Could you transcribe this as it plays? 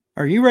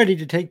Are you ready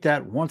to take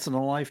that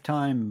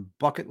once-in-a-lifetime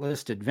bucket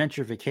list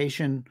adventure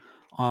vacation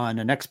on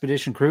an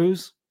expedition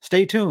cruise?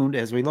 Stay tuned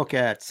as we look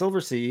at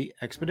Silversea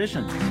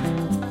Expeditions.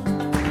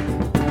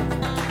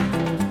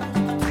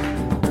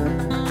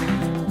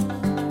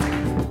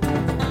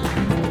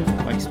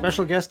 My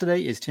special guest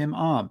today is Tim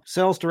Amm,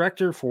 Sales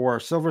Director for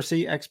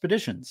Silversea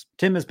Expeditions.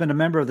 Tim has been a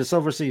member of the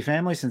Silversea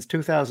family since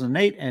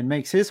 2008 and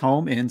makes his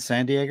home in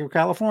San Diego,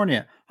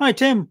 California. Hi,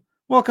 Tim.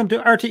 Welcome to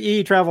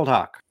RTE-Travel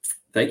Talk.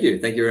 Thank you.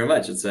 Thank you very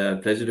much. It's a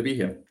pleasure to be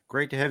here.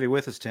 Great to have you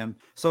with us, Tim.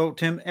 So,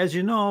 Tim, as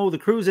you know, the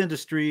cruise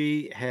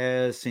industry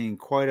has seen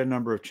quite a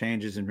number of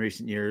changes in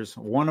recent years,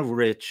 one of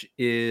which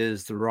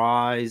is the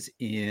rise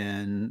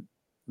in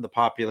the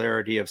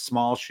popularity of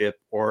small ship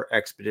or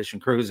expedition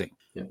cruising.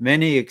 Yeah.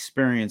 Many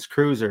experienced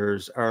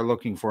cruisers are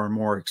looking for a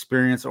more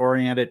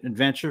experience-oriented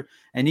adventure,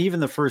 and even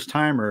the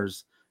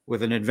first-timers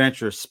with an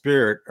adventurous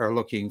spirit are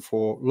looking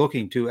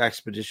to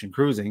expedition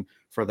cruising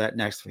for that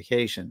next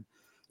vacation.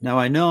 Now,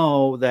 I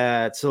know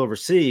that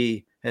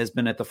Silversea has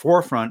been at the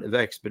forefront of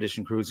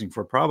expedition cruising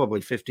for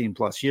probably 15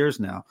 plus years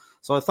now.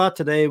 So I thought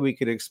today we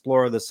could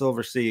explore the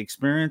Silversea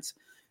experience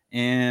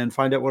and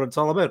find out what it's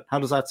all about. How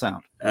does that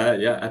sound?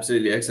 Yeah,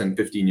 absolutely excellent.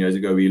 15 years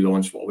ago, we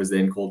launched what was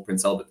then called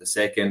Prince Albert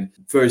II.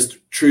 First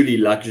truly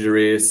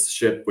luxurious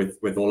ship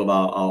with all of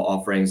our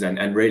offerings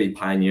and really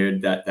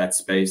pioneered that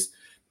space.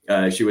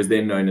 She was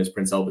then known as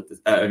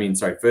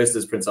first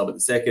as Prince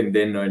Albert II,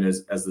 then known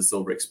as the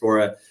Silver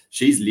Explorer.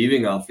 She's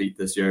leaving our fleet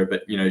this year,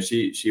 but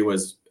she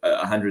was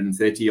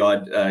 130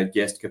 odd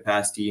guest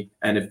capacity.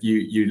 And if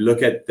you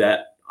look at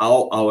that,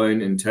 our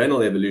own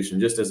internal evolution,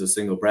 just as a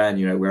single brand,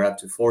 we're up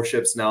to 4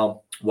 ships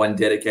now, 1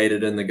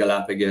 dedicated in the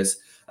Galapagos,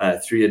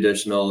 3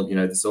 additional,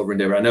 the Silver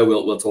Endeavour. I know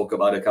we'll talk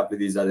about a couple of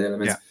these other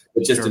elements. Yeah.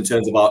 But just in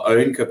terms of our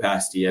own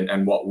capacity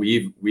and what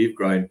we've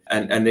grown.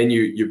 And then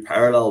you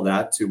parallel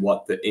that to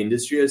what the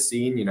industry has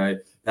seen,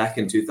 back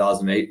in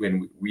 2008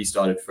 when we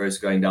started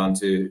first going down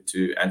to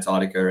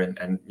Antarctica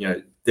and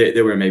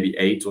there were maybe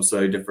 8 or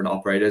so different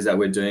operators that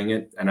were doing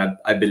it. And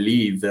I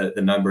believe that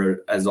the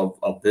number as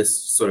of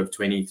this sort of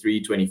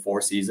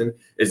 23-24 season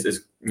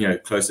is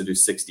closer to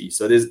 60.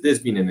 So there's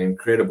been an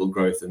incredible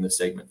growth in this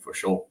segment for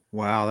sure.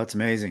 Wow, that's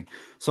amazing.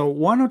 So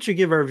why don't you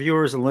give our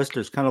viewers and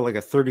listeners kind of like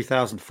a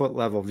 30,000 foot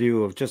level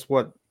view of just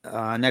what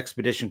an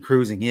expedition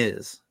cruising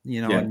is,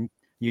 and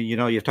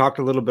you've talked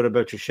a little bit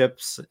about your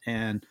ships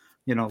and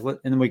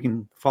then we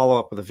can follow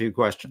up with a few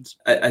questions.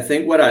 I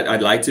think what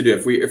I'd like to do,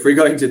 if we're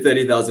going to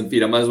 30,000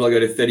 feet, I might as well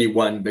go to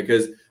 31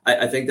 because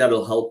I think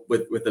that'll help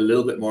with a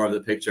little bit more of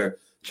the picture.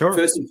 Sure.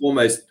 First and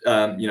foremost,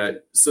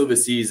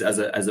 Silversea's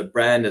as a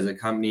brand, as a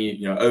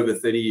company, over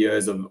 30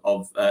 years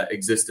of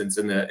existence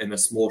in the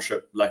small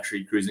ship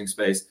luxury cruising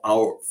space.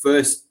 Our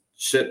first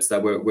ships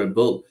that were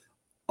built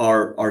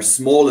are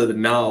smaller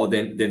now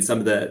than some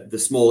of the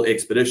small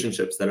expedition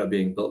ships that are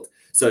being built.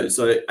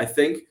 So I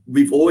think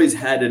we've always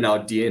had in our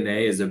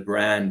DNA as a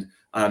brand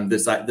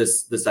this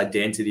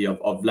identity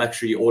of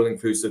luxury,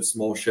 all-inclusive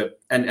small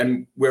ship,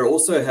 and we're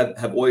also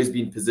have always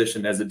been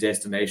positioned as a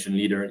destination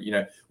leader.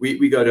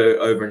 We go to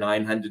over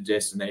 900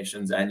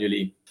 destinations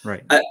annually.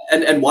 Right.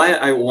 And why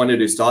I wanted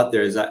to start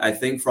there is I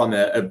think from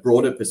a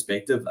broader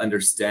perspective,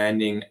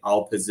 understanding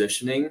our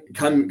positioning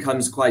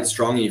comes quite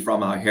strongly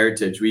from our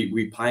heritage.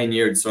 We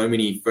pioneered so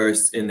many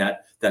firsts in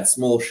that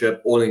small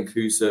ship,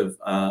 all-inclusive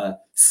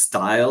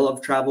style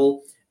of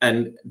travel.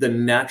 And the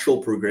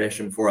natural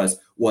progression for us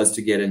was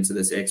to get into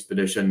this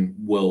expedition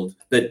world.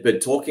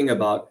 But talking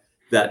about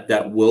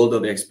that world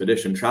of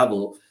expedition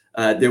travel,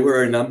 there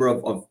were a number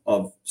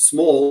of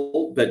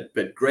small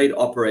but great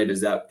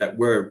operators that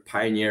were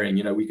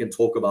pioneering. We can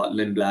talk about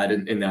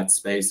Lindblad in that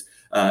space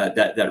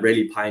that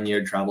really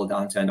pioneered travel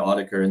down to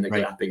Antarctica and the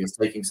Galapagos,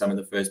 taking some of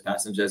the first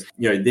passengers.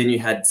 Then you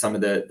had some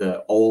of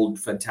the old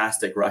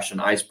fantastic Russian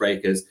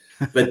icebreakers,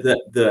 but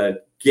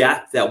the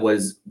gap that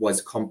was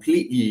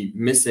completely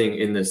missing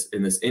in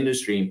this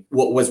industry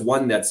was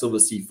one that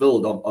Silversea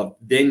filled of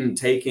then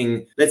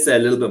taking, let's say, a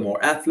little bit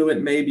more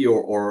affluent maybe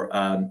or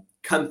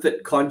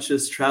comfort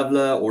conscious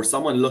traveler or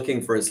someone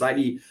looking for a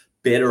slightly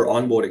better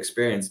onboard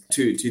experience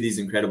to these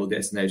incredible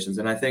destinations.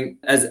 And I think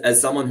as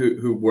someone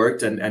who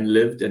worked and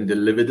lived and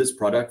delivered this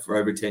product for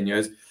over 10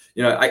 years,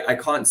 I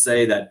can't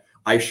say that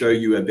I show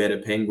you a better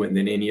penguin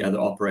than any other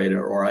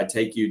operator, or I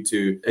take you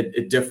to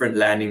a different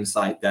landing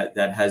site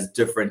that has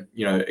different,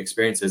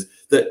 experiences.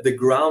 The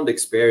ground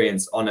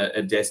experience on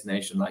a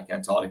destination like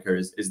Antarctica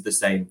is the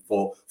same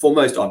for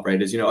most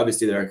operators.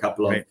 Obviously there are a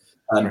couple of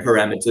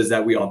parameters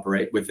that we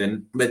operate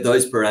within, but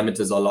those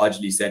parameters are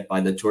largely set by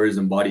the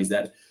tourism bodies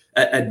that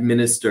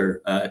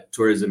administer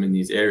tourism in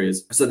these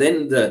areas. So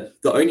then the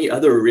only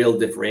other real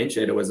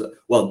differentiator was,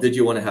 did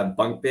you want to have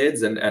bunk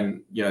beds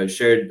and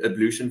shared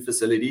ablution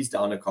facilities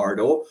down a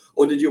corridor,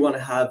 or did you want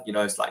to have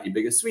slightly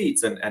bigger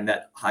suites and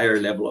that higher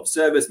level of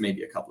service,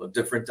 maybe a couple of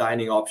different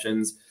dining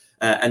options?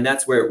 And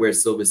that's where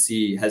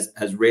Silversea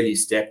has really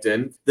stepped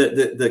in.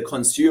 The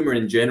consumer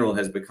in general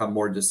has become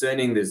more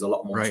discerning. There's a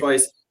lot more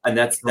choice, and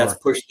that's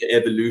pushed the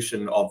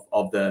evolution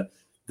of the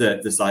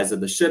the size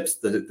of the ships,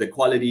 the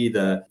quality,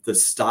 the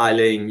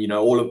styling, you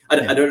know, all of.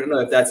 I don't know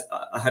if that's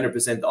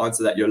 100% the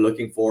answer that you're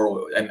looking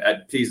for, and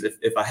please,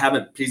 if I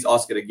haven't, please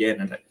ask it again,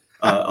 and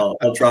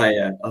I'll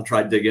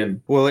try dig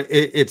in. Well,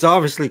 it's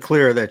obviously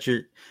clear that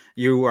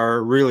you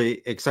are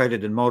really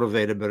excited and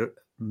motivated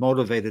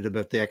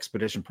about the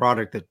expedition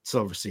product that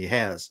Silversea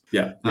has.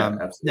 Yeah,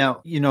 absolutely.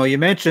 Now, you know, you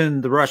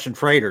mentioned the Russian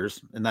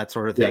freighters and that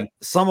sort of thing. Yeah.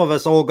 Some of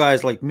us old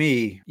guys like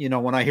me, you know,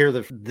 when I hear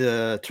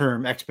the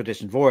term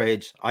expedition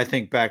voyage, I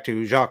think back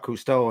to Jacques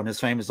Cousteau and his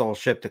famous old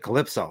ship, the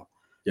Calypso.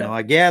 Yeah. Now,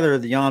 I gather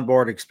the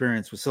onboard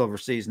experience with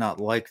Silversea is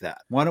not like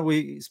that. Why don't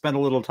we spend a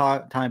little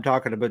time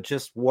talking about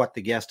just what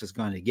the guest is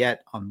going to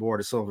get on board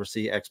a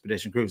Silversea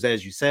Expedition cruise?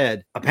 As you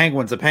said, a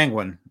penguin's a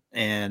penguin,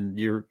 and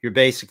you're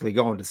basically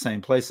going to the same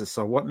places.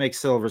 So what makes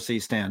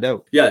Silversea stand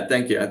out? Yeah,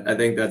 thank you. I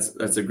think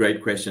that's a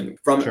great question.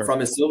 From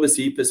a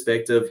Silversea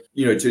perspective,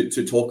 you know,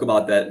 to talk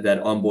about that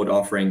onboard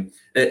offering,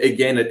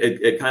 again,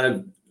 it kind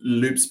of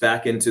loops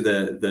back into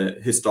the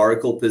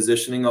historical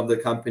positioning of the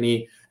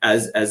company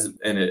as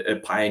a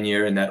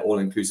pioneer in that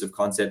all-inclusive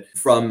concept.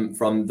 From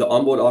the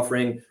onboard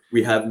offering,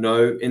 we have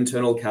no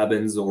internal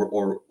cabins,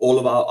 or all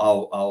of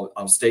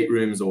our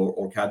staterooms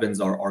or cabins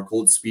are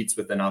called suites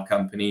within our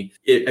company.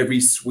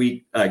 Every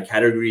suite,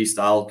 category,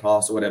 style,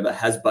 class, or whatever,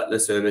 has butler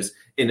service.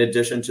 In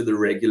addition to the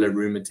regular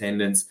room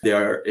attendants,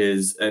 there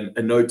is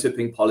a no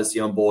tipping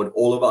policy on board.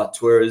 All of our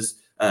tours,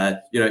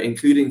 you know,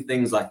 including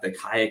things like the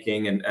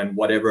kayaking and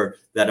whatever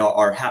that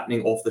are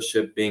happening off the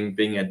ship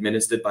being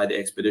administered by the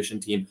expedition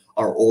team,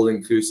 are all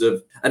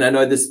inclusive. And I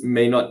know this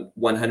may not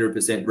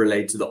 100%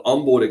 relate to the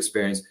onboard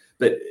experience,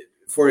 but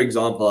for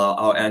example,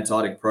 our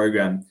Antarctic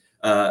program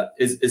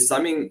is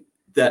something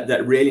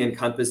that really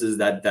encompasses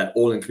that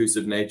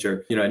all-inclusive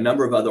nature. You know, a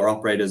number of other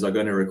operators are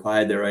going to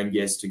require their own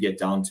guests to get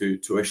down to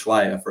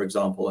Ushuaia, for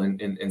example,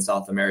 in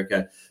South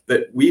America.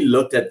 But we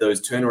looked at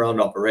those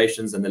turnaround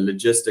operations and the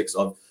logistics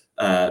of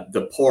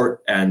the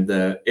port and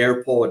the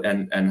airport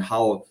and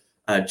how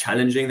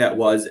challenging that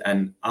was.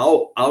 And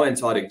our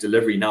Antarctic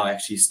delivery now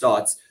actually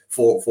starts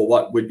for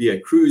what would be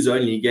a cruise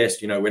only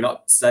guest. You know, we're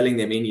not selling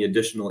them any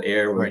additional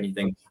air or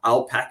anything.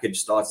 Our package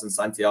starts in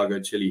Santiago,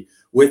 Chile,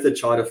 with a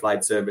charter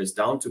flight service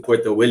down to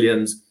Puerto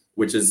Williams,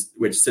 which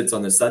sits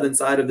on the southern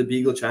side of the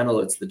Beagle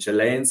Channel. It's the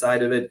Chilean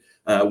side of it,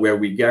 where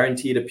we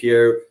guaranteed a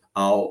pier.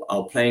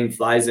 Our plane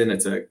flies in.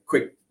 It's a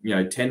quick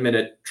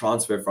 10-minute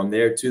transfer from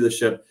there to the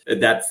ship.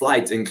 That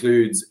flight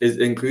is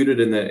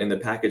included in the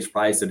package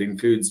price. It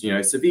includes,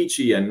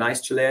 ceviche and nice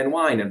Chilean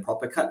wine and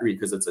proper cutlery,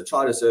 because it's a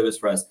charter service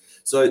for us.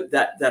 So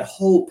that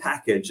whole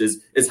package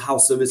is how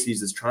Silversea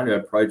is trying to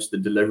approach the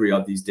delivery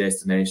of these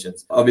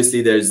destinations.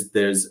 Obviously,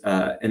 there's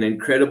an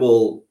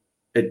incredible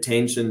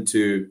attention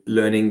to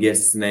learning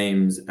guests'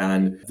 names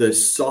and the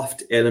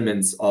soft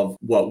elements of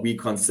what we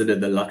consider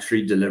the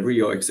luxury delivery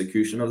or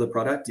execution of the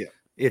product. Yeah.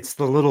 It's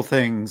the little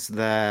things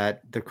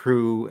that the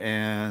crew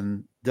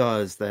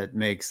does that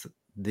makes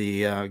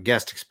the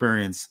guest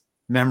experience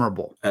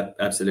memorable.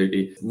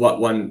 Absolutely.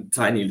 One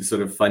tiny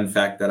sort of fun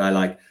fact that I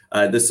like,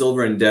 the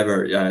Silver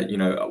Endeavour,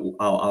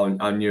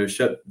 our newer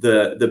ship,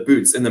 the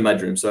boots in the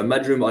mudroom. So a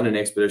mudroom on an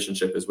expedition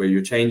ship is where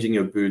you're changing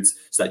your boots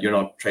so that you're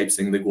not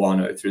traipsing the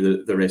guano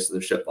through the rest of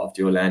the ship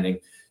after your landing.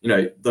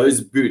 Those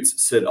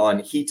boots sit on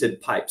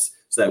heated pipes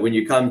so that when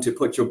you come to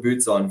put your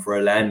boots on for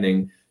a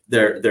landing,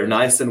 they're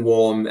nice and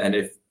warm, and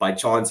if by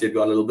chance you've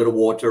got a little bit of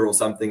water or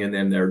something in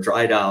them, they're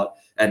dried out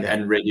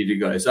and ready to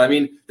go. So I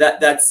mean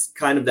that's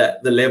kind of the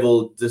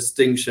level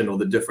distinction or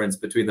the difference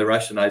between the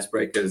Russian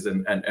icebreakers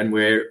and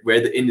where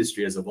the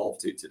industry has evolved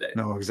to today.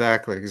 No,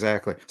 exactly.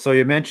 So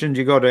you mentioned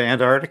you go to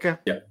Antarctica,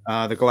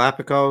 the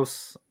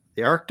Galapagos,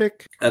 the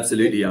Arctic.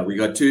 Absolutely, yeah. We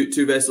got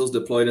two vessels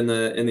deployed in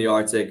the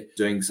Arctic,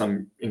 doing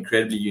some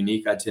incredibly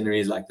unique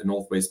itineraries like the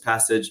Northwest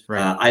Passage.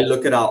 Right. I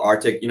look at our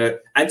Arctic.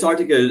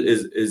 Antarctica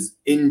is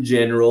in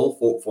general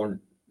for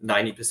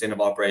 90%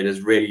 of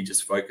operators really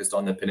just focused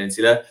on the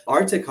peninsula.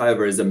 Arctic,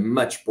 however, is a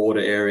much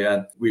broader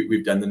area.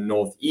 We've done the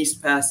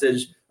Northeast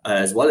Passage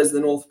as well as the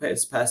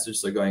Northwest Passage,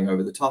 so going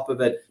over the top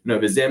of it,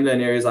 Nova Zembla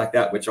and areas like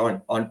that, which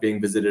aren't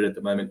being visited at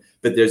the moment.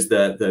 But there's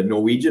the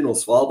Norwegian or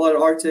Svalbard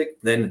Arctic,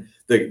 then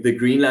the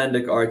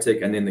Greenlandic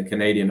Arctic, and then the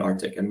Canadian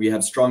Arctic. And we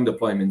have strong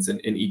deployments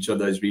in each of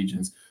those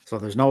regions. So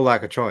there's no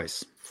lack of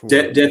choice.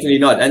 Definitely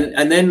not.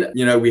 And then,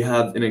 we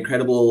have an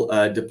incredible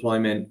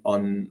deployment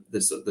on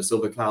the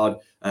Silver Cloud.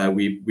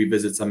 We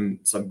visit some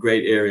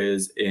great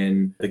areas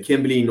in the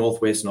Kimberley,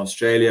 northwestern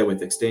Australia,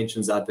 with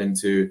extensions up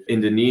into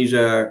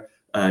Indonesia,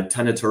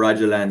 Tanah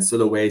Toraja land,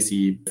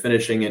 Sulawesi,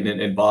 finishing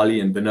in Bali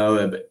and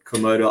Benoa, but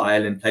Komodo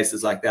Island,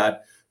 places like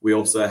that. We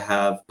also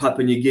have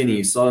Papua New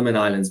Guinea, Solomon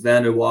Islands,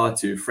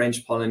 Vanuatu,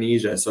 French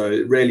Polynesia. So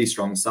really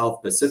strong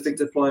South Pacific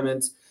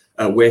deployment,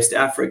 West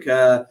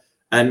Africa,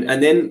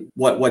 and then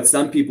what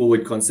some people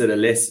would consider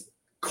less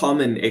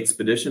common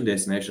expedition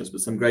destinations,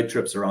 but some great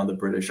trips around the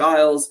British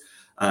Isles.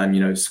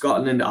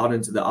 Scotland out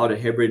into the Outer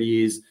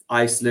Hebrides,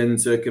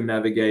 Iceland,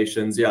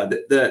 circumnavigations. Yeah,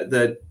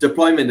 the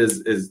deployment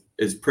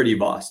is pretty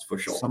vast for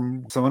sure.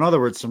 So in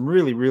other words, some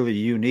really, really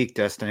unique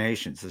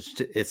destinations.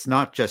 It's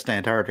not just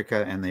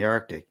Antarctica and the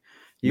Arctic.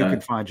 you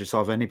can find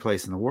yourself any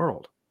place in the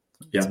world.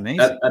 It's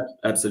amazing.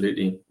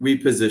 Absolutely. We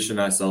position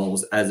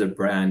ourselves as a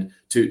brand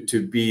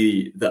to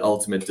be the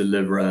ultimate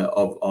deliverer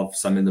of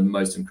some of the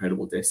most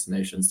incredible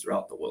destinations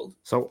throughout the world.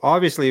 So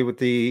obviously with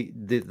the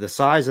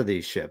size of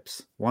these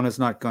ships, one is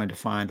not going to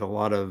find a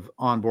lot of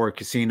onboard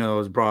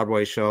casinos,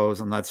 Broadway shows,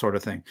 and that sort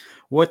of thing.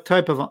 What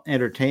type of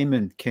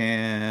entertainment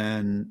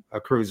can a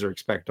cruiser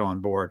expect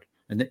on board?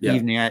 And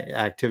evening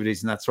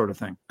activities and that sort of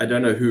thing. I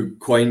don't know who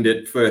coined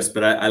it first,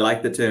 but I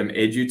like the term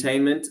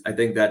edutainment. I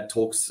think that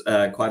talks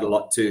quite a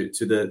lot to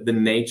the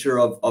nature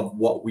of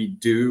what we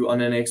do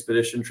on an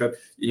expedition trip.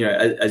 You know,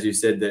 as you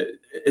said, that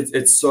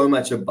it's so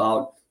much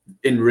about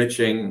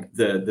enriching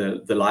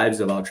the lives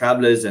of our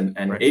travelers and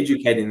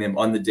educating them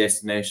on the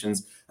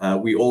destinations.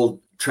 We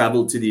all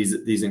travel to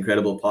these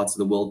incredible parts of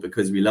the world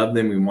because we love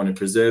them. We want to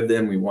preserve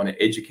them. We want to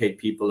educate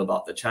people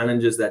about the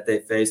challenges that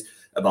they face,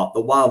 about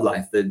the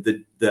wildlife,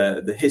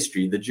 the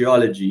history, the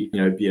geology, you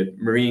know, be it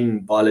marine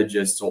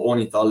biologists or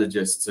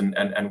ornithologists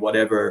and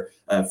whatever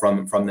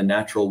from the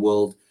natural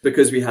world,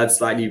 because we have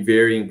slightly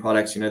varying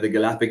products. You know, the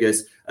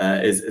Galapagos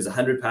is a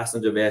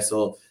 100-passenger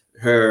vessel.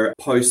 Her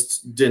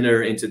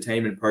post-dinner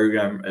entertainment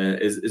program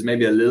is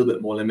maybe a little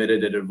bit more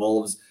limited. It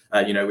involves,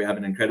 you know, we have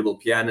an incredible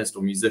pianist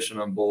or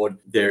musician on board.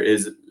 There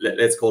is,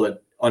 let's call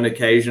it, on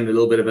occasion, a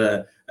little bit of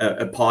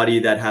a party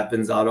that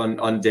happens out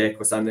on deck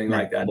or something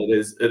like that.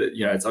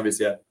 You know, it's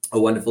obviously a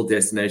wonderful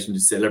destination to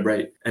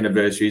celebrate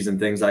anniversaries and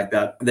things like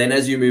that. Then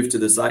as you move to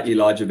the slightly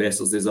larger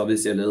vessels, there's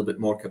obviously a little bit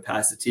more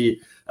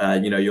capacity.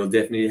 You know, you'll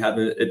definitely have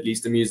at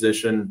least a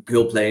musician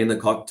who'll play in the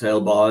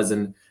cocktail bars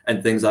and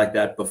things like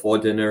that before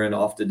dinner and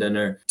after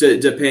dinner,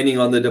 depending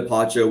on the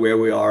departure, where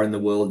we are in the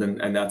world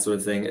and that sort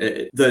of thing.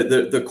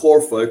 The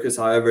core focus,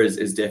 however,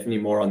 is definitely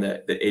more on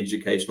the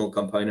educational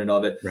component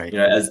of it. Right. You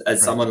know,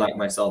 as someone like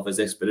myself, as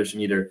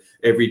expedition leader,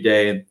 every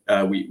day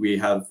we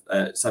have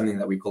something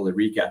that we call a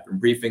recap and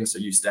briefing. So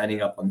you're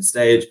standing up on the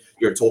stage,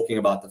 you're talking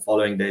about the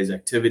following day's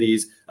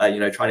activities, you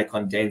know, trying to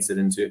condense it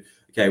into,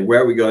 okay,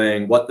 where are we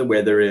going? What the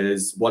weather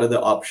is? What are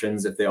the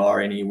options, if there are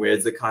any?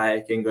 Where's the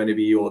kayaking going to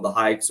be, or the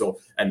hikes,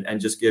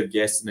 and just give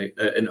guests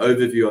an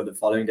overview of the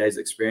following day's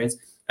experience.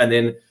 And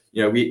then,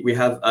 you know, we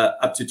have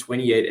up to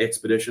 28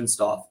 expedition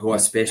staff who are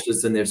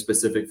specialists in their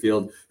specific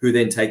field, who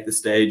then take the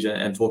stage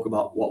and talk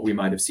about what we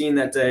might have seen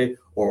that day,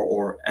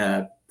 or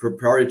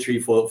preparatory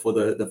for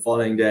the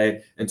following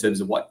day in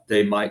terms of what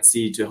they might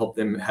see to help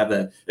them have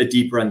a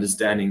deeper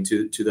understanding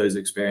to those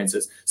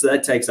experiences. So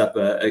that takes up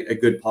a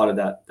good part of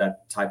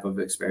that type of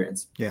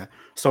experience. Yeah.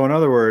 So in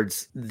other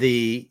words,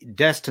 the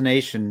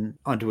destination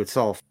unto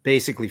itself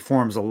basically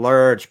forms a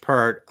large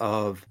part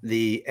of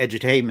the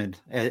edutainment,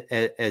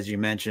 as you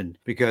mentioned,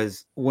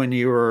 because when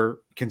you're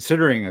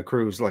considering a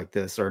cruise like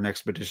this or an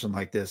expedition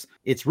like this,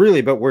 it's really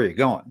about where you're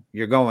going.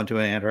 You're going to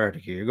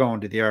Antarctica, you're going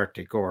to the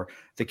Arctic or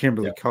the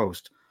Kimberley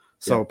coast.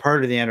 So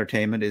part of the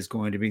entertainment is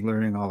going to be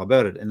learning all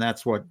about it, and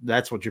that's what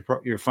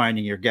you're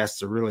finding your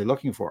guests are really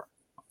looking for.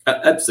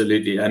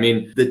 Absolutely. I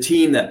mean, the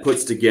team that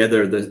puts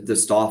together the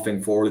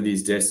staffing for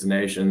these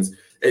destinations,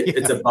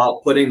 it's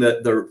about putting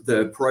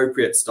the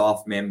appropriate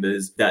staff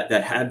members that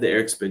have their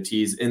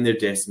expertise in their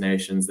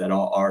destinations, that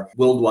are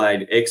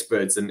worldwide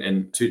experts,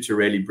 and to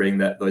really bring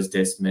those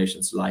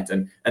destinations to light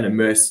and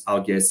immerse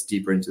our guests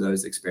deeper into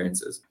those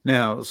experiences.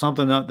 Now,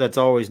 something that's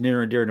always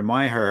near and dear to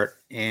my heart,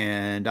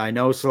 and I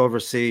know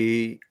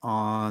Silversea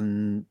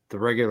on the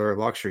regular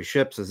luxury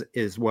ships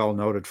is well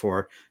noted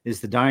for,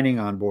 is the dining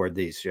on board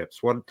these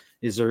ships. What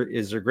is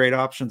there great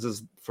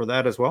options for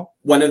that as well?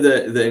 One of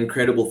the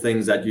incredible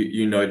things that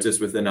you notice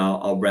within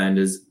our brand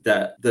is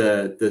that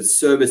the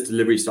service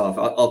delivery staff,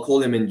 I'll call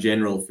them in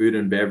general food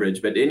and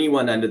beverage, but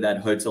anyone under that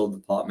hotel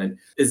department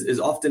is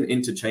often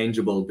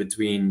interchangeable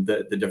between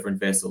the different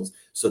vessels.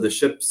 So the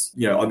ships,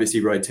 you know,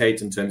 obviously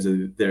rotate in terms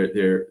of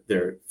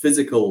their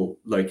physical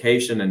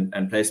location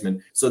and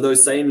placement. So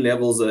those same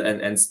levels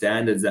and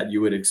standards that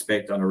you would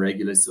expect on a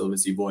regular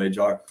Silversea voyage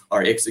are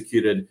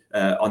executed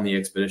on the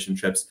expedition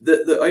trips.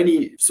 The only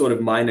sort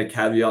of minor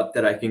caveat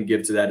that I can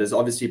give to that is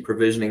obviously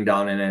provisioning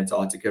down in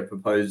Antarctica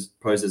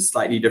poses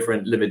slightly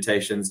different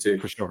limitations to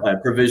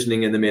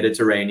provisioning in the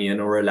Mediterranean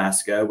or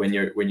Alaska when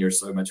you're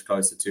so much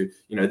closer to,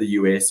 you know, the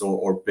US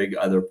or big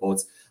other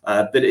ports.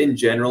 But in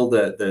general,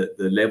 the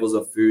levels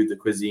of food, the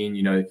cuisine,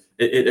 you know,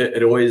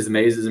 it always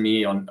amazes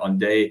me on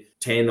day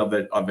 10 of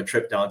a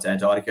trip down to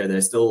Antarctica,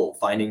 they're still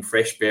finding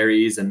fresh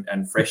berries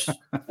and fresh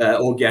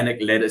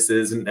organic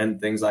lettuces and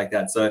things like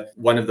that. So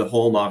one of the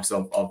hallmarks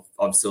of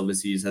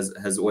Silversea's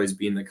has always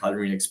been the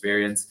culinary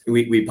experience.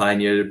 We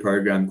pioneered a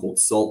program called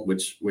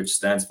S.A.L.T, which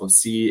stands for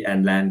Sea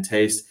and Land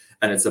Taste,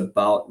 and it's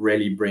about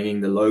really bringing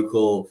the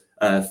local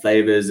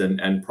flavors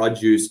and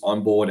produce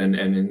on board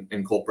and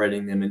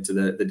incorporating them into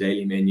the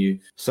daily menu.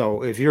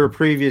 So if you're a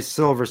previous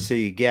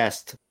Silversea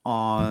guest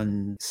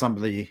on some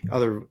of the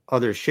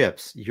other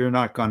ships, you're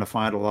not going to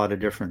find a lot of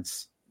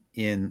difference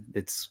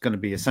it's going to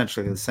be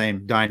essentially the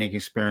same dining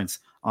experience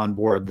on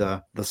board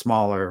the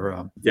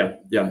smaller.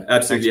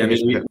 Absolutely. I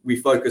mean, we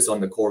focus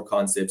on the core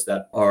concepts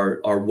that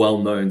are well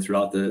known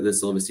throughout the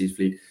Silversea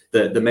fleet.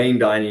 The main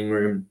dining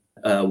room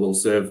will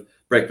serve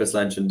breakfast,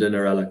 lunch, and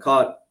dinner a la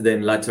carte.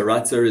 Then La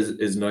Terrazza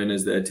is known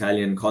as the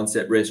Italian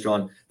concept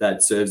restaurant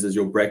that serves as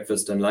your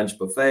breakfast and lunch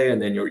buffet, and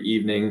then your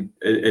evening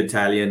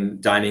Italian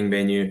dining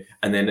venue.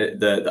 And then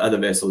the other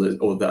vessel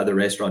or the other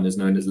restaurant is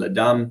known as La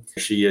Dame.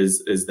 She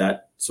is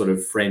that sort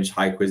of French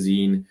high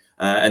cuisine.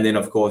 And then,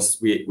 of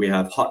course, we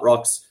have Hot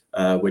Rocks,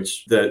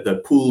 which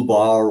the pool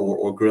bar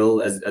or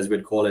grill, as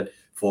we'd call it,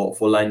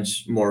 for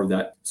lunch, more of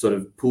that sort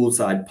of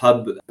poolside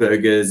pub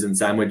burgers and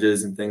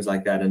sandwiches and things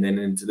like that. And then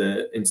into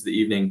the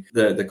evening,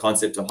 the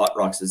concept of Hot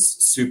Rocks is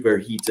super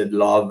heated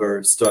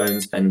lava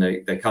stones, and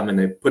they come and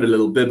they put a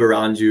little bib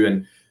around you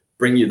and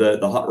bring you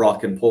the hot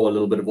rock and pour a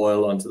little bit of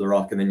oil onto the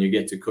rock, and then you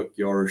get to cook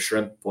your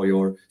shrimp or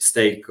your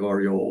steak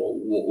or your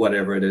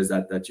whatever it is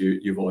that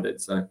you've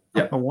ordered. So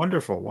yeah. Oh,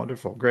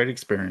 wonderful, great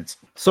experience.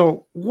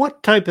 So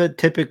what type of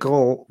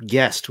typical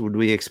guest would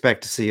we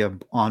expect to see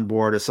on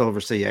board a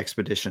Silversea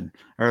expedition?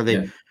 Are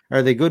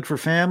they good for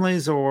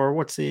families, or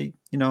what's the,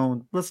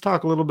 let's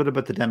talk a little bit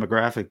about the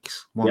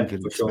demographics one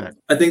could expect. Sure.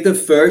 I think the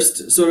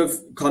first sort of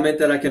comment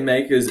that I can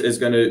make is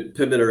going to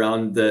pivot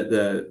around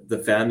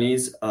the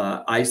families.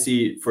 I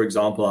see, for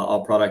example, our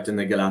product in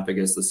the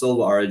Galapagos, the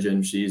Silver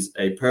Origin. She's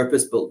a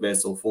purpose-built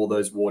vessel for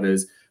those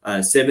waters.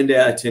 7-day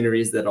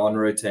itineraries that are on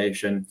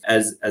rotation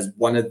as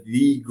one of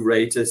the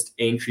greatest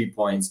entry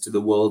points to the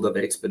world of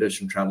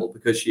expedition travel,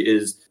 because she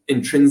is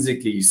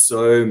intrinsically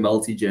so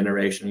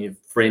multi-generationally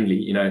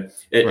friendly.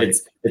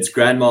 It's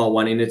grandma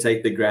wanting to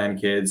take the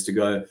grandkids to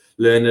go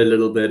learn a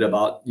little bit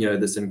about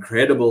this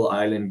incredible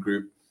island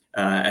group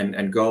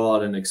and go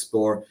out and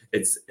explore.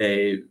 It's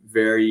a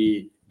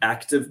very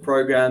active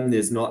program.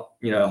 There's not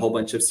a whole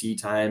bunch of sea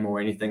time or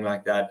anything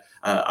like that.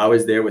 I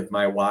was there with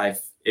my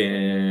wife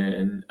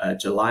in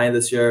July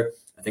this year.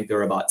 I think there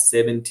were about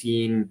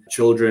 17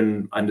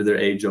 children under the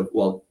age of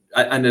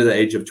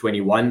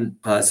 21.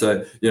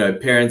 So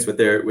parents with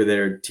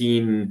their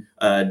teen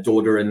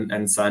daughter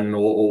and son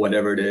or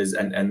whatever it is,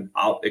 and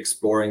out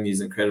exploring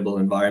these incredible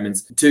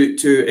environments.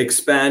 To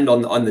expand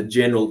on the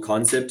general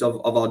concept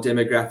of our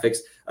demographics,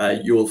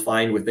 you will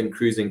find within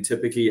cruising,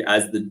 typically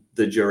as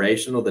the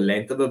duration or the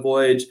length of a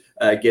voyage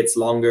gets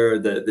longer,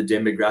 the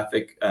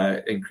demographic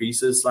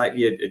increases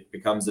slightly. It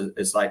becomes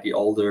a slightly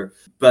older,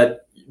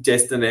 but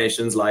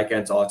destinations like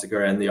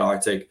Antarctica and the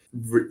Arctic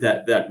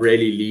that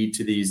really lead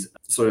to these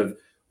sort of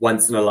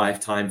once in a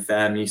lifetime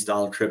family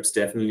style trips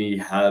definitely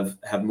have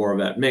more of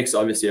that mix,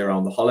 obviously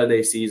around the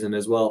holiday season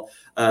as well.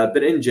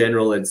 But in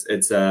general,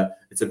 it's a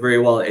very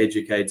well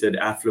educated,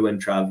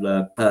 affluent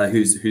traveler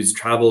who's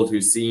traveled,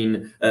 who's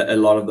seen a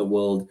lot of the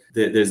world.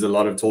 There's a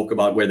lot of talk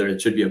about whether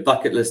it should be a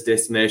bucket list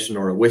destination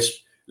or a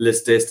wish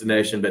list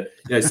destination, but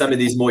some of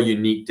these more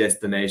unique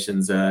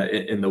destinations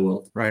in the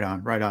world. Right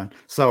on.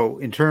 So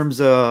in terms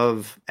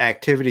of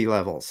activity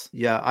levels,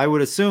 I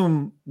would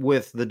assume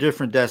with the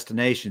different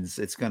destinations,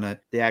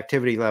 the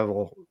activity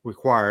level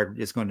required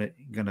is going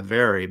to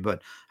vary.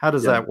 But how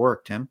does that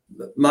work, Tim?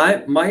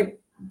 My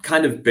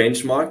kind of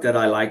benchmark that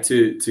I like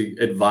to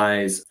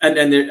advise,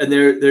 and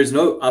there's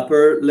no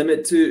upper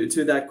limit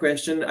to that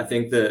question. I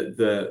think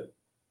the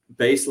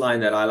baseline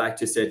that I like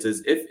to set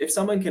is if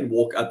someone can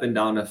walk up and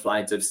down a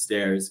flight of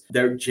stairs,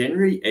 they're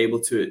generally able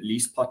to at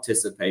least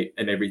participate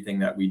in everything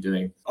that we're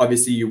doing.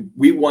 Obviously,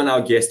 we want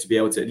our guests to be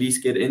able to at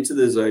least get into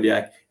the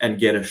Zodiac and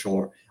get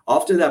ashore.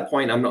 After that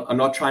point, I'm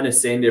not trying to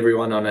send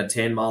everyone on a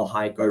 10-mile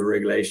hike over a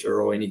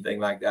glacier or anything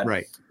like that.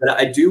 Right. But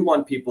I do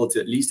want people to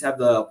at least have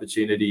the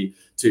opportunity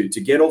to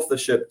get off the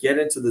ship, get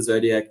into the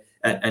Zodiac,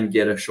 and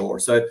get ashore.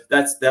 So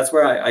that's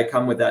where I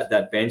come with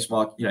that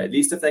benchmark. At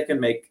least if they can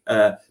make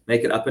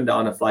it up and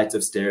down a flight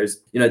of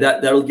stairs,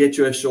 that'll get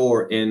you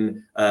ashore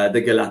in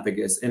the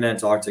Galapagos, in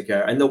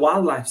Antarctica, and the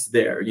wildlife's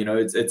there.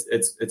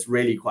 It's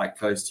really quite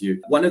close to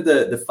you. One of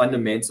the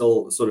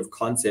fundamental sort of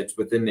concepts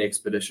within the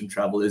expedition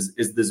travel is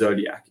the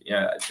Zodiac.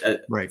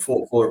 Right.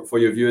 For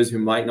your viewers who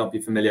might not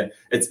be familiar,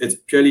 it's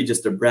purely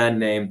just a brand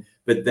name,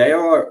 but they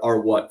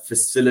are what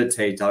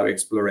facilitate our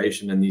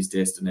exploration in these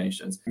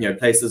destinations.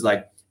 Places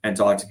like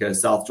Antarctica,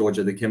 South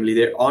Georgia, the Kimberley,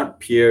 there aren't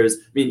piers.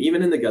 I mean,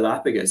 even in the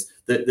Galapagos,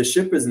 the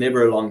ship is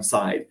never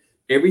alongside.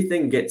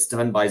 Everything gets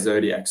done by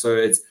Zodiac. So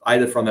it's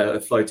either from a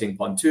floating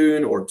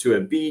pontoon or to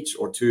a beach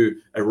or to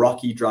a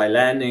rocky dry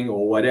landing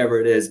or whatever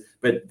it is.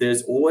 But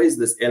there's always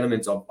this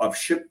element of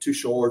ship to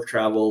shore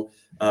travel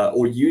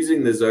or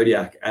using the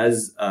Zodiac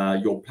as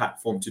your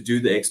platform to do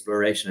the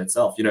exploration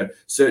itself.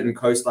 Certain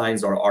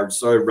coastlines are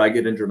so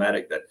rugged and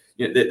dramatic that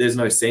there's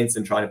no sense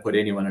in trying to put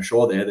anyone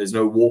ashore there. There's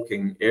no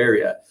walking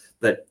area.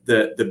 That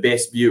the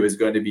best view is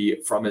going to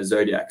be from a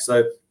Zodiac.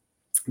 So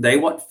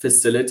they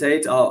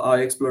facilitate our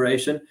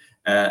exploration.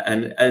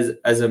 And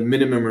as a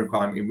minimum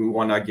requirement, we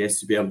want our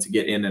guests to be able to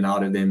get in and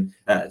out of them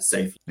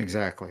safely.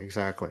 Exactly.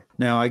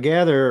 Now, I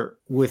gather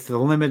with the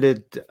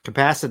limited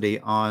capacity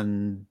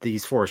on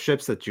these 4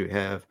 ships that you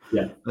have,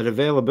 that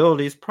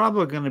availability is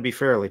probably going to be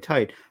fairly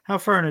tight. How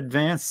far in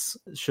advance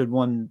should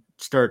one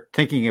start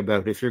thinking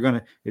about if you're going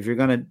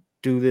to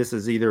do this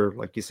as either,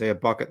 like you say, a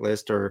bucket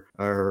list or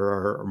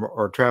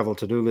travel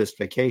to-do list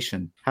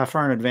vacation, how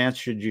far in advance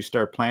should you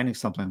start planning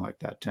something like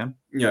that, Tim?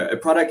 A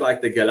product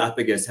like the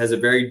Galapagos has a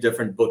very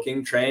different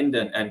booking trend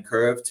and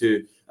curve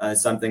to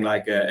something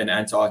like an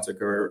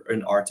Antarctica or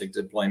an Arctic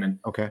deployment.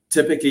 Okay.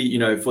 Typically,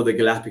 for the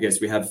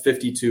Galapagos, we have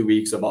 52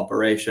 weeks of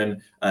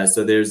operation.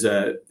 So there's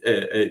a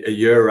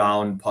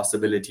year-round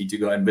possibility to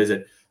go and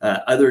visit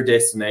other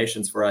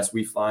destinations. For us,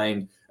 we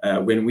find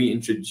when we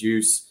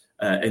introduce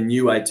a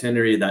new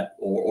itinerary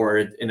or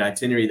an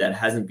itinerary that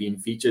hasn't been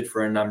featured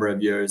for a number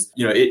of years,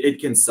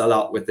 it can sell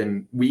out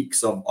within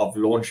weeks of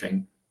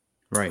launching.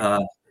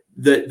 Right.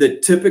 The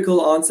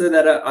typical answer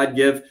that I'd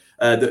give,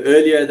 the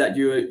earlier that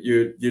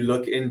you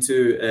look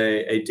into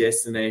a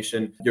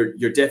destination,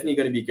 you're definitely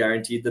going to be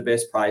guaranteed the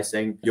best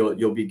pricing.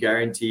 You'll be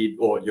guaranteed,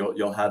 or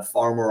you'll have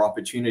far more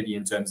opportunity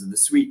in terms of the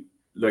suite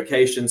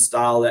location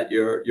style that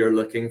you're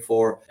looking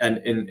for. And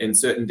in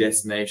certain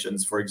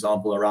destinations, for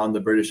example, around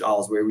the British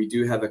Isles, where we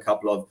do have a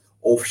couple of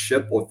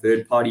off-ship or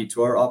third-party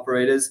tour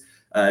operators,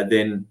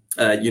 then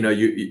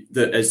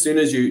as soon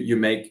as you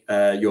make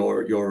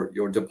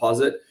your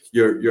deposit,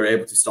 you're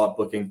able to start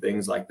booking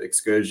things like the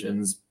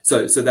excursions.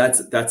 So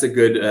that's a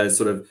good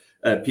sort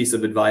of piece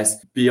of advice.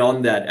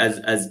 Beyond that,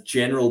 as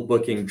general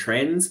booking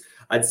trends,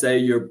 I'd say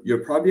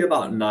you're probably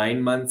about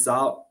 9 months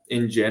out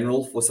in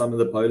general for some of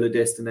the polar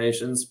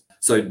destinations.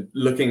 So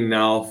looking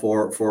now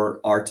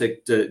for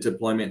Arctic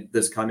deployment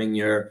this coming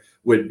year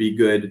would be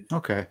good.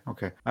 Okay.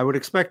 I would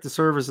expect the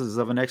services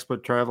of an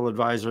expert travel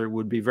advisor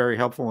would be very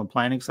helpful in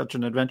planning such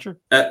an adventure.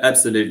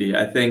 Absolutely.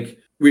 I think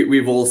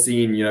we've all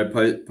seen,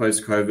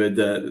 post-COVID,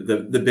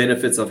 the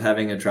benefits of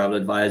having a travel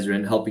advisor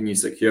and helping you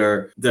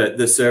secure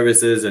the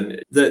services.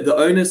 And the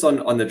onus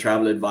on the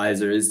travel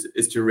advisor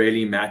is to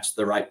really match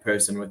the right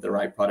person with the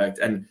right product.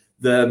 And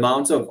the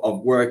amount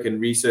of work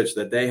and research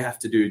that they have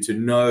to do to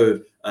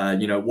know,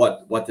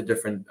 what the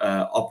different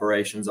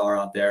operations are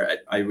out there,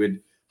 I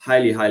would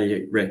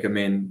highly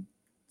recommend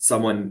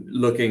someone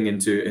looking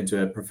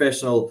into a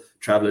professional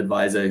travel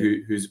advisor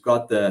who's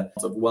got the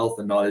wealth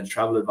and knowledge.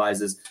 Travel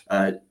advisors,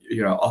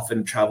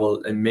 often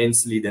travel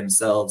immensely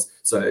themselves.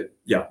 So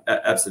yeah,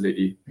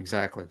 absolutely.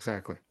 Exactly.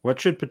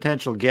 What should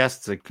potential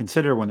guests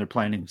consider when they're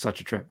planning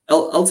such a trip?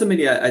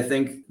 Ultimately, I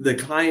think the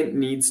client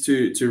needs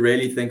to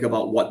really think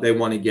about what they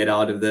want to get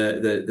out of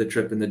the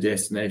trip and the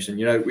destination.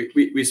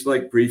 We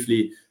spoke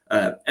briefly,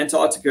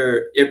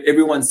 Antarctica,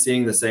 everyone's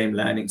seeing the same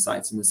landing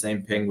sites and the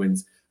same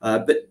penguins.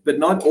 But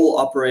not all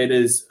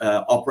operators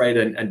operate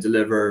and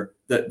deliver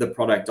the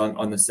product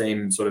on the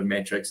same sort of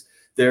metrics.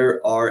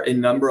 There are a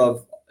number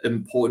of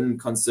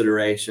important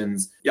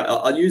considerations. Yeah,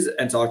 I'll use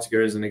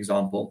Antarctica as an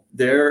example.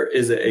 There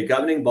is a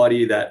governing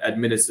body that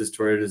administers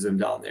tourism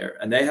down there,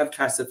 and they have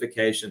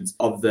classifications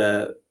of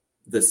the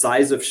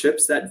size of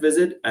ships that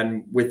visit,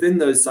 and within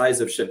those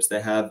size of ships, they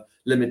have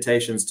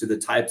limitations to the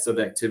types of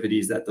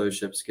activities that those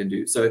ships can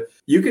do. So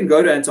you can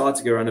go to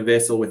Antarctica on a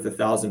vessel with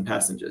 1,000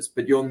 passengers,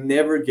 but you'll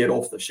never get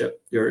off the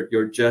ship.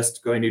 You're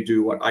just going to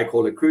do what I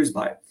call a cruise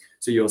by.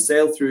 So you'll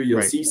sail through,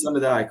 you'll see some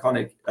of the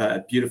iconic,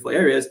 beautiful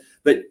areas,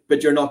 but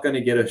you're not going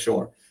to get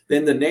ashore.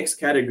 Then the next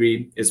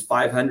category is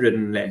 500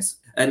 and less.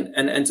 And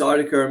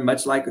Antarctica,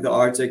 much like the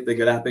Arctic, the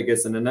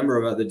Galapagos, and a number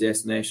of other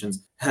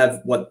destinations,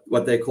 have what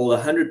they call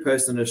a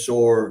 100-person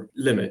ashore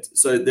limit.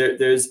 So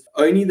there's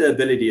only the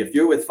ability, if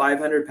you're with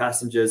 500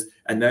 passengers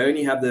and they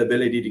only have the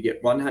ability to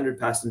get 100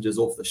 passengers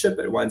off the ship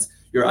at once,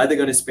 you're either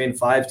going to spend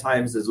 5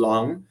 times as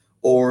long,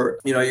 or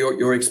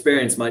your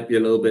experience might be a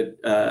little bit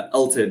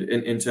altered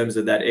in terms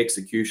of that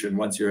execution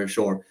once you're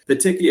ashore.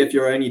 Particularly if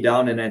you're only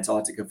down in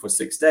Antarctica for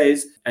 6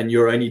 days and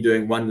you're only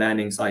doing 1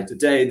 landing site a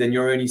day, then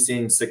you're only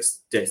seeing 6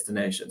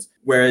 destinations.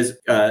 Whereas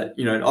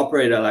an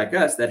operator like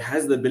us that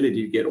has the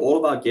ability to get all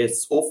of our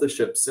guests off the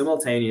ship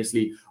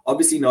simultaneously,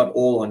 obviously not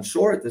all on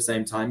shore at the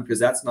same time because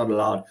that's not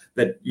allowed,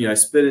 but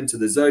split into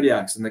the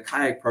Zodiacs and the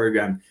kayak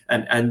program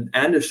and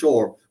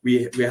ashore,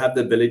 we have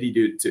the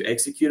ability to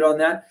execute on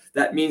that.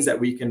 That means that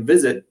we can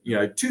visit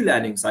 2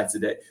 landing sites a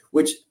day,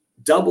 which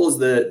doubles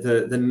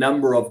the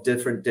number of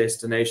different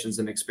destinations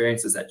and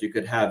experiences that you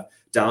could have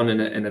down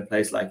in a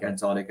place like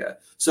Antarctica.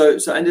 So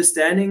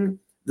understanding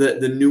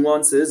the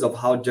nuances of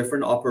how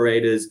different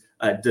operators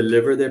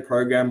deliver their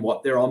program,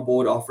 what their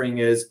onboard offering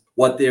is,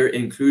 what their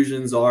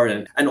inclusions are,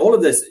 and all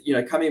of this,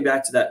 coming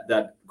back to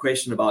that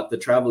question about the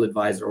travel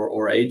advisor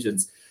or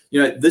agents,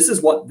 this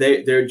is what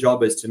their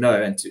job is to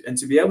know, and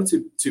to be able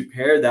to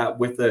pair that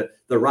with the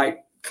right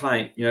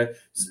client.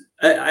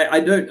 I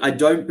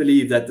don't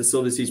believe that the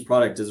Silversea's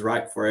product is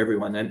right for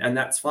everyone, and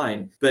that's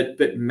fine. But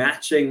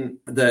matching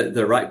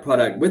the right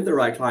product with the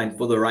right client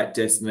for the right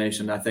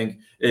destination, I think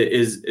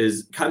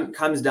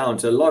comes down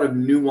to a lot of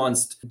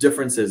nuanced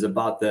differences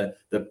about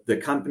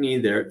the company,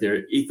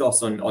 their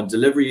ethos on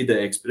delivery,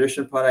 their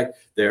expedition product,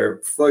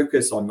 their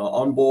focus on the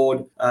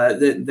onboard.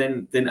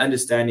 Then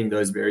understanding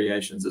those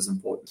variations is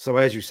important. So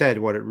as you said,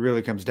 what it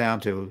really comes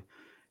down to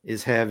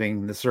is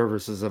having the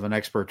services of an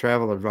expert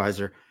travel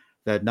advisor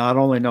that not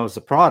only knows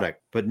the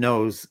product, but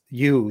knows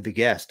you, the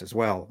guest, as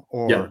well,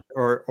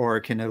 or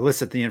can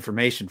elicit the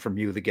information from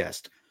you, the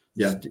guest.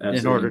 Yeah,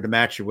 in order to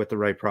match you with the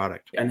right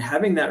product. And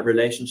having that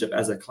relationship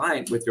as a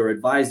client with your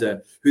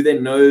advisor, who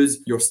then knows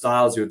your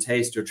styles, your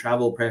taste, your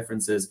travel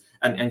preferences,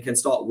 and can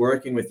start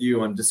working with you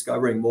on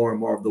discovering more and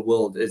more of the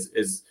world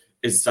is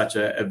such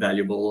a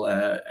valuable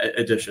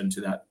addition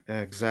to that.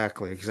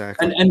 Exactly.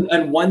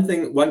 And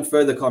one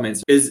further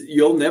comment is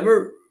you'll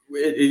never,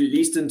 at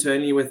least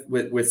internally with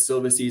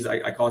Silverseas,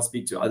 I can't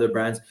speak to other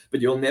brands, but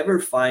you'll never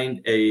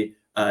find a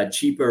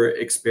cheaper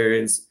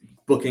experience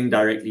booking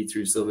directly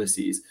through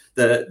Silverseas.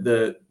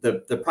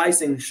 The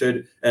pricing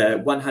should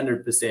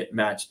 100%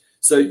 match.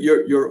 So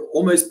you're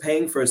almost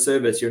paying for a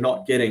service you're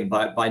not getting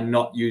by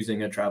not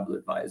using a travel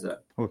advisor.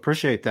 Well,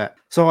 appreciate that.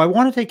 So I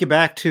want to take you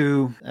back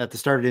to, at the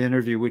start of the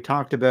interview, we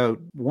talked about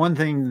one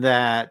thing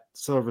that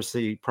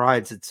Silversea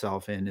prides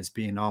itself in is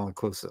being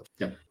all-inclusive.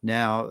 Yep.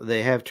 Now,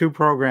 they have two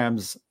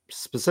programs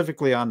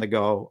specifically on the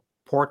go,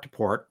 port to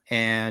port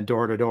and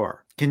door to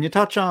door. Can you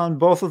touch on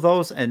both of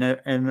those? And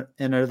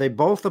are they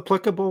both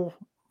applicable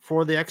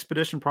for the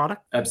expedition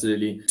product?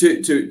 Absolutely.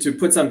 To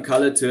put some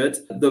color to it,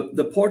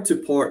 the port to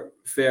port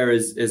fare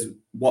is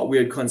what we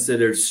would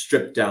consider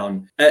stripped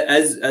down.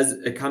 As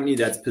a company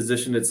that's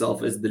positioned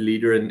itself as the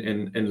leader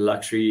in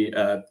luxury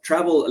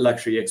travel,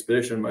 luxury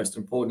expedition, most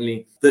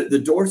importantly, the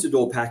door to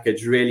door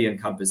package really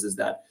encompasses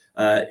that.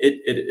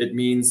 It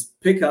means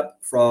pick up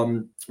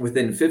from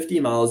within 50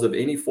 miles of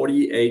any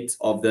 48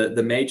 of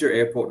the major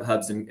airport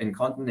hubs in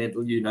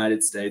continental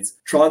United States,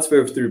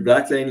 transfer through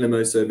Black Lane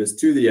limo service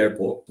to the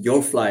airport,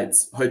 your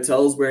flights,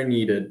 hotels where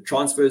needed,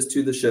 transfers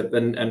to the ship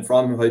and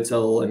from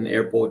hotel and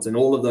airports and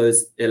all of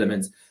those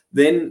elements,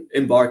 then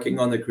embarking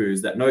on the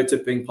cruise, that no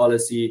tipping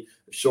policy,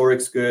 shore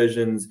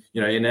excursions,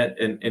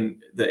 in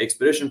the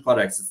expedition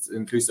products, it's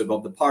inclusive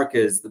of the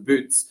parkas, the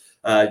boots,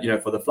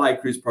 for the fly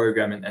cruise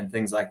program and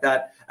things like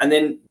that, and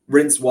then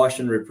rinse, wash,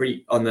 and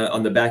repeat on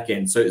the back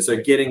end. So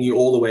getting you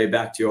all the way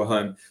back to your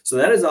home. So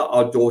that is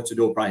our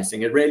door-to-door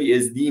pricing. It really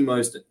is the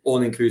most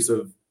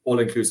all-inclusive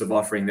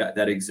offering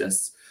that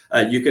exists.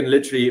 You can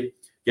literally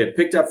get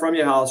picked up from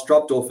your house,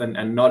 dropped off,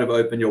 and not have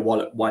opened your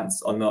wallet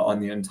once on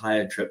the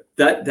entire trip.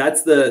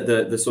 That's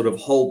the sort of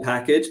whole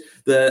package.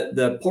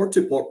 The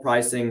port-to-port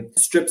pricing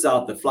strips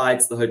out the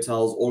flights, the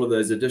hotels, all of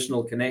those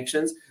additional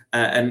connections,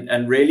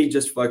 and really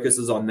just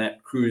focuses on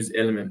that cruise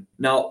element.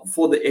 Now,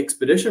 for the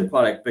expedition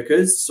product,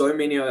 because so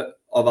many of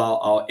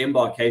our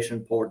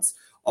embarkation ports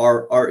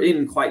are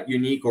in quite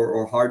unique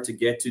or hard to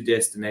get to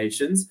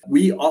destinations,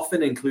 we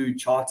often include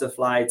charter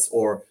flights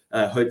or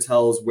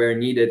hotels where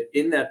needed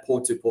in that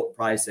port-to-port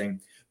pricing.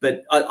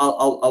 But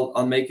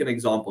I'll make an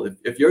example.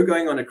 If you're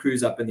going on a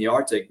cruise up in the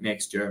Arctic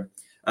next year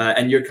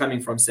and you're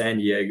coming from San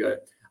Diego,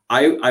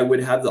 I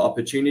would have the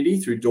opportunity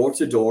through door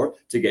to door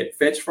to get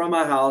fetched from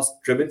my house,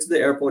 driven to the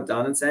airport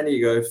down in San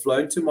Diego,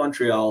 flown to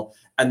Montreal,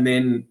 and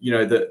then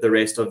the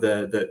rest of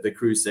the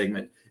cruise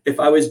segment. If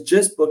I was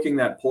just booking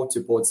that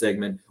port-to-port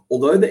segment,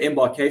 although the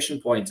embarkation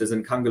point is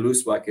in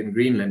Kangerlussuaq in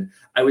Greenland,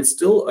 I would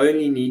still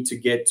only need to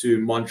get to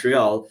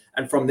Montreal,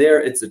 and from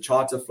there it's a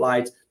charter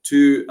flight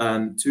to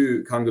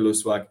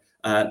Kangerlussuaq.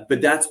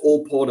 But that's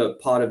all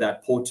part of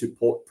that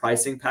port-to-port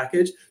pricing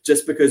package,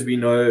 just because we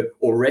know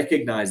or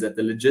recognize that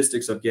the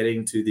logistics of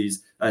getting to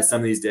these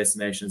some of these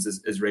destinations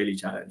is really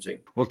challenging.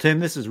 Well, Tim,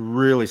 this is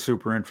really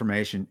super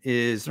information.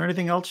 Is there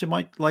anything else you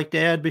might like to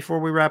add before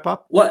we wrap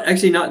up? Well,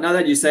 actually, now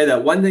that you say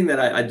that, one thing that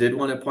I did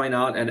want to point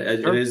out, and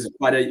Sure. It is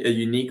quite a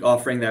unique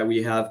offering that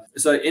we have.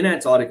 So in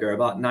Antarctica,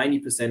 about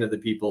 90% of the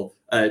people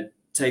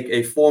take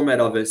a format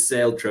of a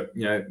sail trip.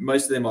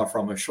 Most of them are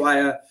from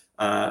Ushuaia.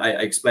 I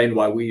explained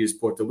why we use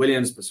Port of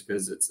Williams,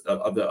 because it's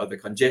of the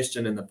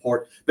congestion in the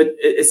port. But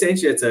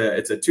essentially, it's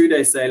a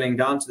 2-day sailing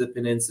down to the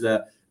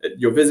peninsula,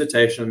 your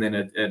visitation, and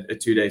then a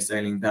 2-day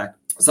sailing back.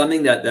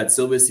 Something that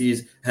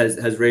Silverseas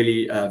has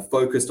really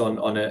focused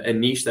on a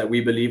niche that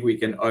we believe we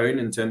can own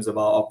in terms of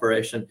our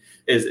operation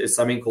is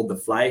something called the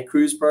Fly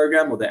Cruise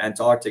program, or the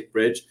Antarctic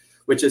Bridge,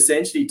 which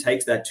essentially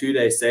takes that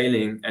 2-day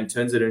sailing and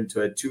turns it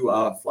into a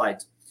 2-hour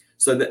flight.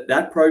 So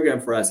that program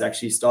for us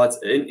actually starts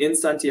in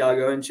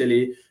Santiago in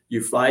Chile.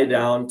 You fly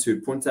down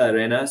to Punta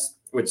Arenas,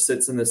 which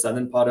sits in the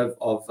southern part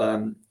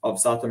of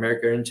South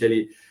America in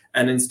Chile.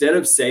 And instead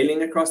of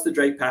sailing across the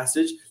Drake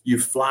Passage, you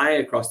fly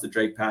across the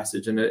Drake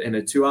Passage in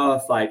a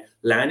 2-hour flight,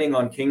 landing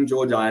on King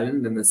George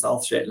Island in the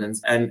South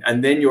Shetlands.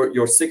 And then your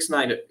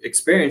 6-night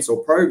experience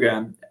or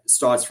program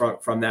starts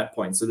from that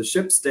point. So the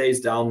ship stays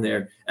down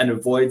there and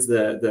avoids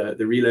the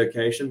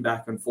relocation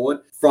back and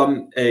forth.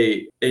 From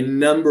a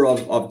number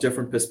of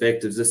different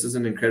perspectives, this is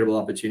an incredible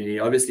opportunity.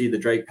 Obviously, the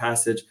Drake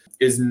Passage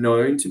is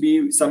known to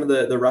be some of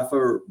the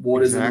rougher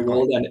waters in the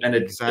world. And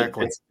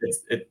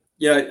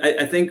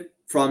I think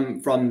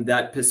from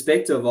that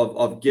perspective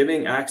of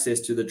giving access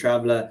to the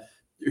traveler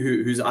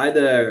who's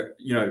either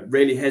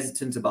really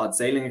hesitant about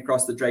sailing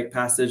across the Drake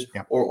Passage,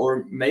 yeah,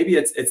 or maybe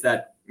it's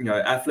that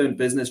affluent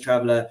business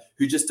traveler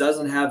who just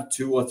doesn't have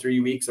 2 or 3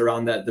 weeks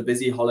around the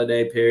busy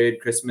holiday period,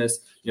 Christmas.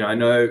 I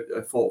know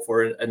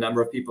for a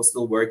number of people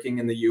still working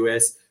in the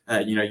US,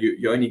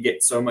 you only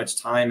get so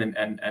much time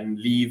and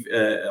leave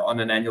on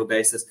an annual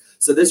basis.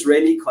 So this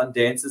really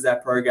condenses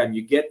that program.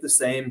 You get the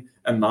same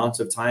amount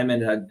of time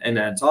in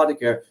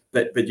Antarctica,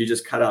 but you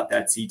just cut out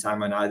that sea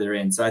time on either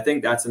end. So I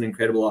think that's an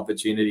incredible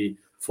opportunity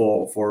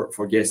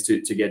for guests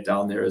to get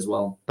down there as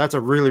well. That's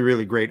a really,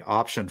 really great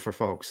option for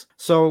folks.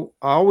 So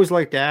I always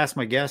like to ask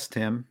my guests,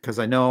 Tim, because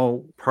I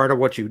know part of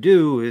what you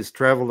do is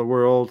travel the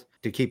world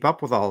to keep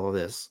up with all of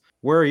this.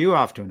 Where are you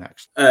off to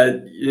next?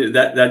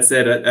 That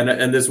said,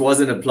 and this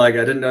wasn't a plug.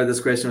 I didn't know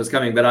this question was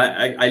coming, but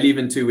I leave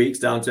in 2 weeks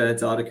down to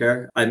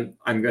Antarctica. I'm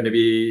going to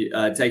be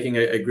taking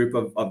a group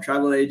of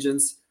travel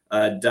agents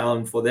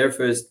down for their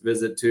first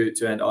visit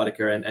to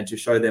Antarctica and to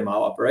show them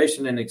our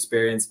operation and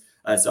experience.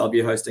 So I'll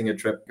be hosting a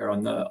trip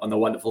on the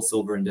wonderful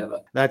Silver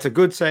Endeavour. That's a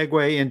good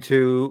segue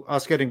into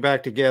us getting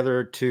back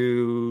together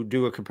to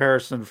do a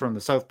comparison from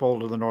the South Pole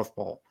to the North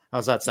Pole.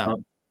 How's that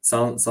sound?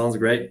 Sounds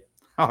great.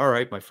 All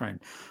right, my friend.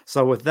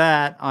 So with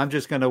that, I'm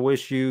just going to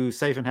wish you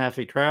safe and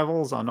happy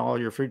travels on all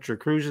your future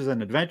cruises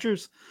and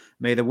adventures.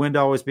 May the wind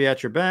always be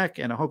at your back,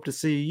 and I hope to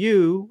see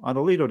you on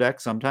the Lido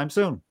deck sometime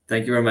soon.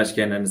 Thank you very much,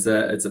 Ken. And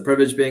it's a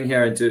privilege being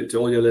here, and to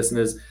all your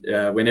listeners,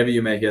 whenever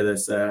you may hear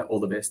this, all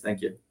the best.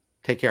 Thank you.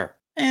 Take care.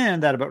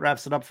 And that about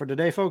wraps it up for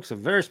today, folks. A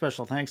very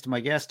special thanks to my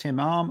guest, Tim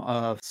Amm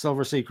of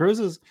Silversea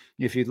Cruises.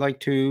 If you'd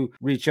like to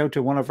reach out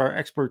to one of our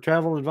expert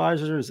travel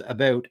advisors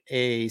about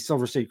a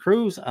Silversea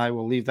cruise, I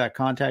will leave that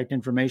contact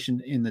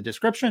information in the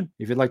description.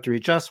 If you'd like to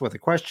reach us with a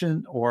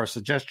question or a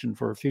suggestion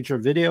for a future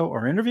video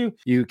or interview,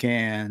 you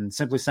can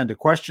simply send a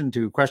question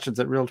to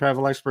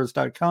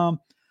questions@realtravelexperts.com,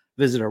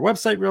 visit our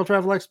website,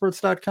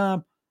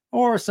 realtravelexperts.com,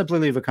 or simply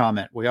leave a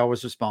comment. We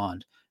always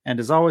respond. And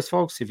as always,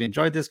 folks, if you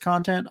enjoyed this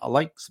content, a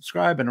like,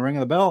 subscribe, and a ring of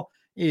the bell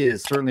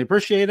is certainly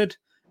appreciated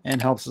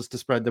and helps us to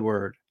spread the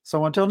word.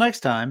 So until next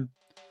time,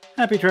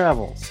 happy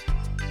travels.